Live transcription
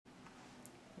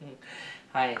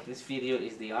Hi, this video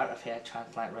is the art of hair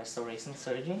transplant restoration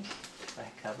surgery. I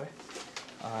cover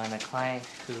on a client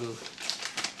who,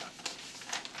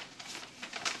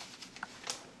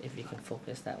 if you can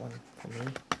focus that one for me,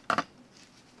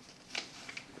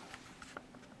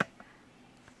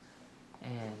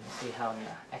 and see how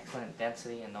excellent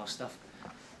density and all stuff.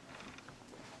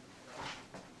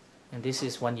 And this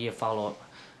is 1 year follow-up,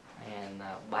 and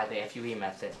by the FUE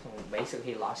method.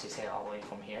 Basically, he lost his hair all the way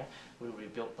from here. We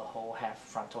rebuilt the whole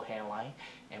frontal hairline,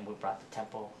 and we brought the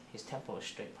temple. His temple is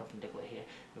straight perpendicular here.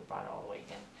 We brought it all the way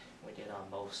in. We did it on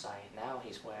both sides. Now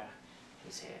he's where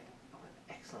his hair,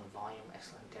 excellent volume,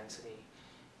 excellent density.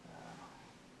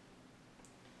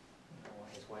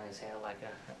 He's wearing his hair like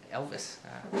a Elvis.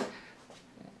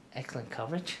 Excellent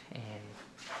coverage, and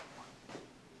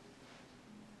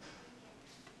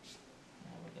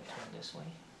we can turn this way.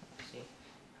 See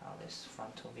how this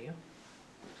frontal view.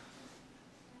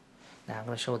 Now I'm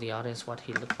going to show the audience what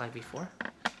he looked like before.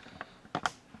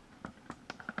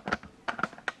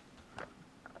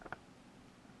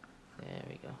 There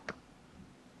we go.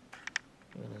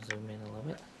 I'm going to zoom in a little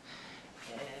bit.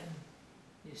 And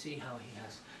you see how he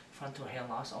has frontal hair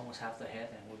loss, almost half the head,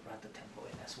 and we brought the temple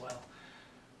in as well.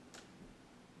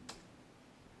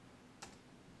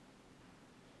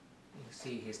 You can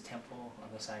see his temple on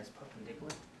the side is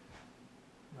perpendicular.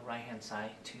 On the right hand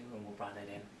side too, and we brought it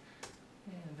in.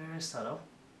 And very subtle,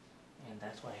 and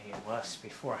that's what he was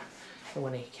before. But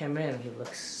when he came in, he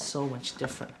looks so much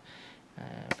different.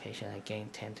 Patient that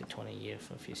gained 10 to 20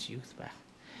 years of his youth back.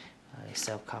 His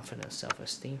self-confidence,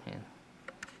 self-esteem,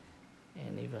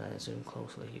 and even as I zoom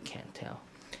closely, you can't tell.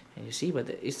 And you see, but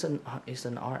it's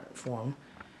an art form.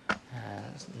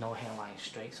 No hairline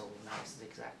straight, so nice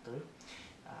zigzag through.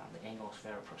 The angle is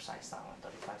very precise, that one,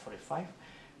 35-45.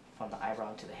 From the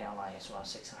eyebrow to the hairline is around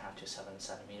 6.5 to 7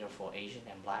 centimeters for Asian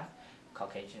and black.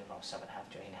 Caucasian around 7.5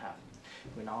 to 8.5.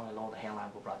 We not only lower the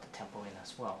hairline, we brought the temple in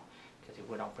as well. Because if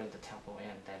we don't bring the temple in,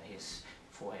 then his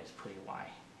forehead is pretty wide.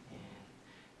 And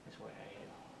that's where he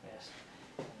is.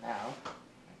 And now,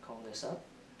 I comb this up.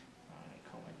 I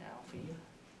comb it down for you.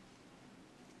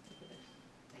 Look at this.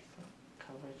 Excellent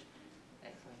coverage,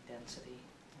 excellent density.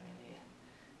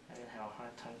 I didn't have a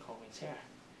hard time combing his hair.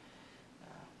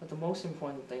 But the most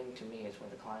important thing to me is when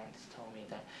the clients told me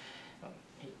that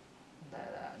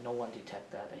no one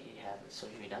detected that he had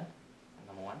surgery done,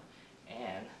 number one,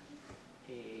 and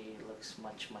he looks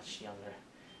much younger.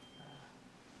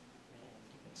 And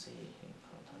you can see he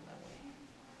can turn that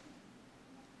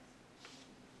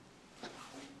way.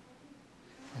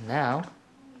 And now,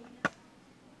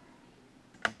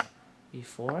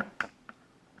 before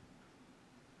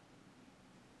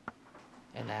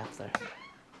and after.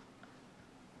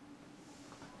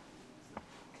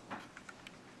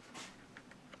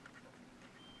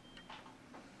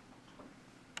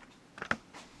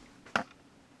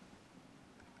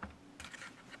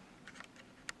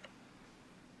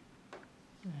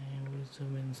 And we'll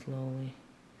zoom in slowly.